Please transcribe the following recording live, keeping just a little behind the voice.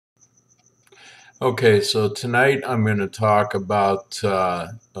Okay, so tonight I'm going to talk about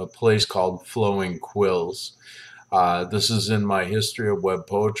a place called Flowing Quills. This is in my History of Web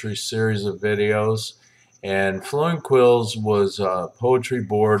Poetry series of videos. And Flowing Quills was a poetry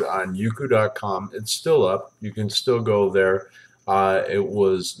board on Yuku.com. It's still up. You can still go there. It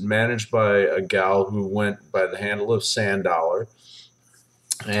was managed by a gal who went by the handle of Sandollar.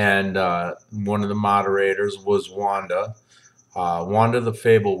 And one of the moderators was Wanda. Wanda the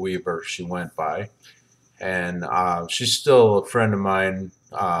Fable Weaver, she went by, and she's still a friend of mine,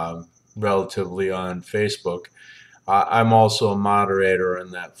 relatively, on Facebook. I'm also a moderator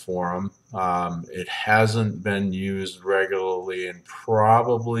in that forum. It hasn't been used regularly in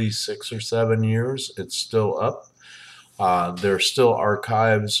probably 6 or 7 years. It's still up. There's still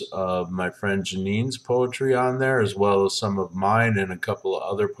archives of my friend Janine's poetry on there, as well as some of mine and a couple of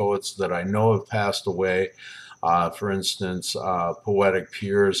other poets that I know have passed away. For instance, Poetic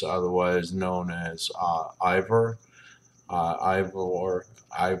Peers, otherwise known as Ivor.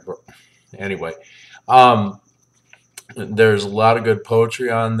 Anyway, um, there's a lot of good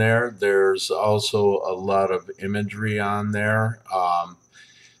poetry on there. There's also a lot of imagery on there.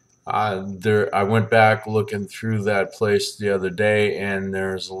 I went back looking through that place the other day, and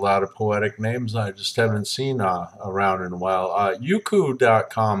there's a lot of poetic names I just haven't seen around in a while.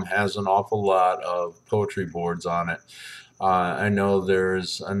 Yuku.com has an awful lot of poetry boards on it. I know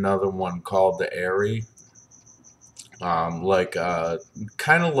there's another one called the Airy, like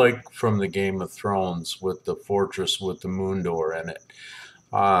kind of like from the Game of Thrones with the fortress with the moon door in it.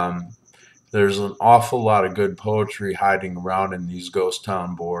 Um, there's an awful lot of good poetry hiding around in these ghost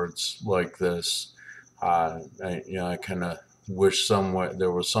town boards like this. I kind of wish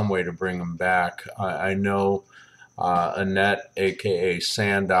there was some way to bring them back. I know Annette, aka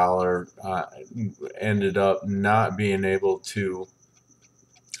Sand Dollar, ended up not being able to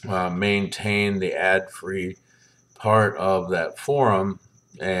maintain the ad-free part of that forum,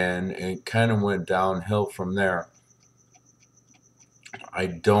 and it kind of went downhill from there. I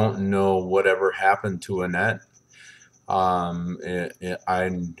don't know whatever happened to Annette. I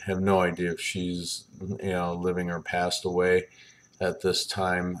have no idea if she's, living or passed away at this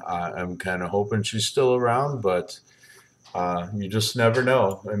time. I'm kind of hoping she's still around, but you just never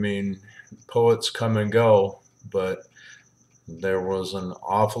know. I mean, poets come and go, but there was an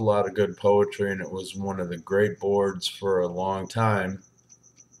awful lot of good poetry, and it was one of the great boards for a long time,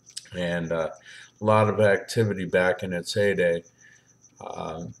 and a lot of activity back in its heyday.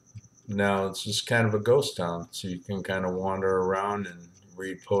 Uh, Now it's just kind of a ghost town, so you can kind of wander around and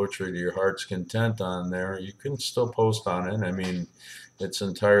read poetry to your heart's content on there. You can still post on it. I mean, it's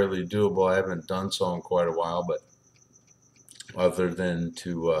entirely doable. I haven't done so in quite a while, but other than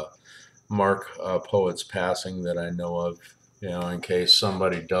to mark poets passing that I know of, in case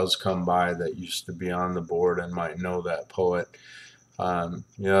somebody does come by that used to be on the board and might know that poet.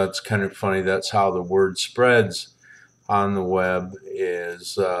 It's kind of funny. That's how the word spreads on the web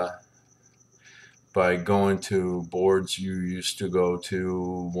is by going to boards you used to go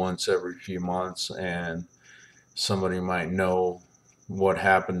to once every few months, and somebody might know what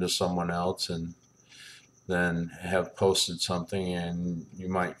happened to someone else and then have posted something, and you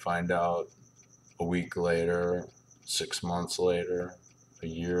might find out a week later, 6 months later, a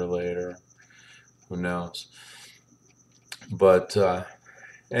year later, who knows. But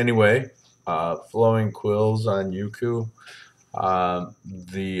anyway, Flowing Quills on Yuku.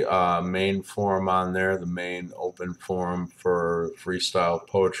 The main forum on there, the main open forum for freestyle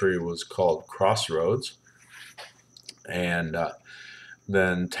poetry, was called Crossroads. And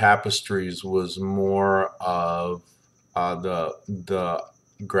then Tapestries was more of the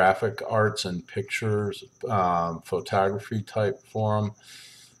graphic arts and pictures, photography type forum.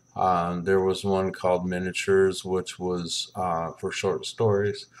 There was one called Miniatures, which was for short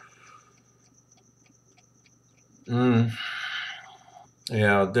stories. Mm.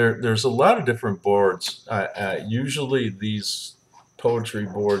 Yeah, there's a lot of different boards. Usually these poetry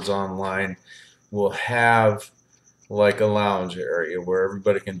boards online will have like a lounge area where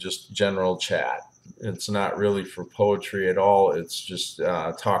everybody can just general chat. It's not really for poetry at all. It's just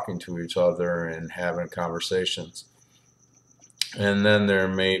talking to each other and having conversations. And then there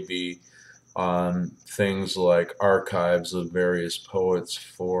may be things like archives of various poets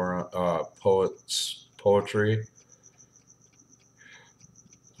for poetry.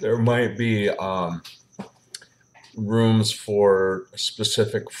 There might be rooms for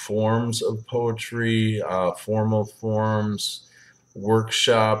specific forms of poetry, formal forms,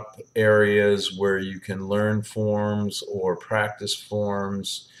 workshop areas where you can learn forms or practice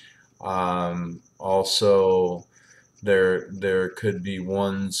forms. Also, There could be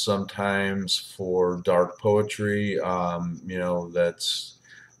ones sometimes for dark poetry, you know, that's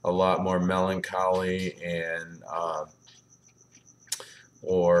a lot more melancholy and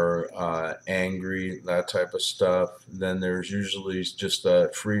or angry, that type of stuff. Then there's usually just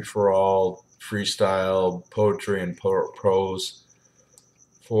a free for all freestyle poetry and prose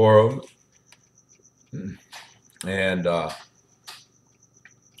forum, and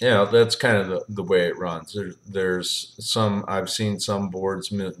yeah, that's kind of the way it runs. There's some, I've seen some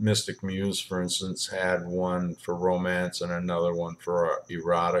boards. Mystic Muse, for instance, had one for romance and another one for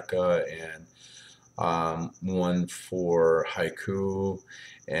erotica, and one for haiku,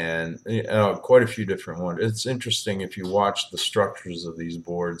 and you know, quite a few different ones. It's interesting if you watch the structures of these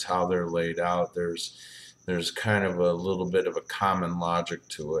boards, how they're laid out. There's kind of a little bit of a common logic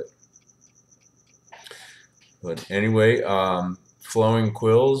to it. But anyway, Flowing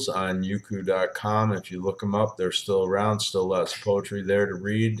Quills on Youku.com. If you look them up, they're still around, still lots of poetry there to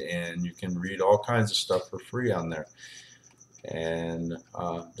read, and you can read all kinds of stuff for free on there. And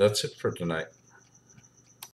that's it for tonight.